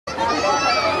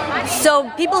So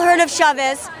people heard of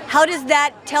Chavez. How does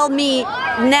that tell me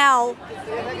now?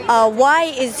 Why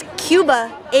is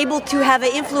Cuba able to have an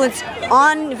influence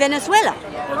on Venezuela?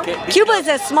 Okay, Cuba is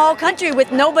a small country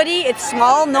with nobody. It's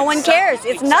small. No one cares.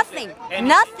 It's nothing.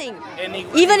 Nothing.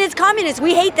 Even as communists,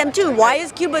 we hate them too. Why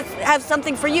does Cuba have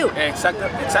something for you?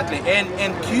 Exactly.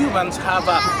 And Cubans have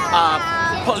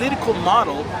a political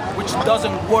model which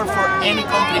doesn't work for any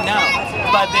country now.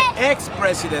 But the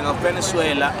ex-president of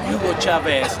Venezuela, Hugo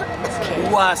Chavez,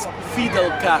 was Fidel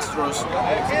Castro's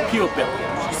pupil.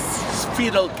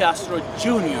 Fidel Castro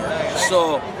Jr.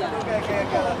 So,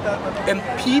 and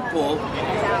people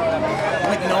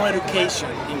with no education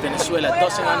in Venezuela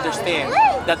doesn't understand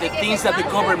that the things that the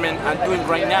government are doing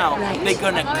right now, they're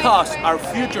gonna cost our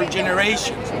future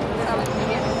generations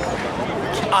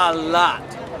a lot.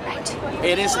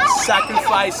 It is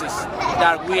sacrifices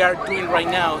that we are doing right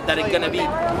now that are gonna be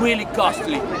really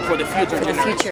costly for the future generations.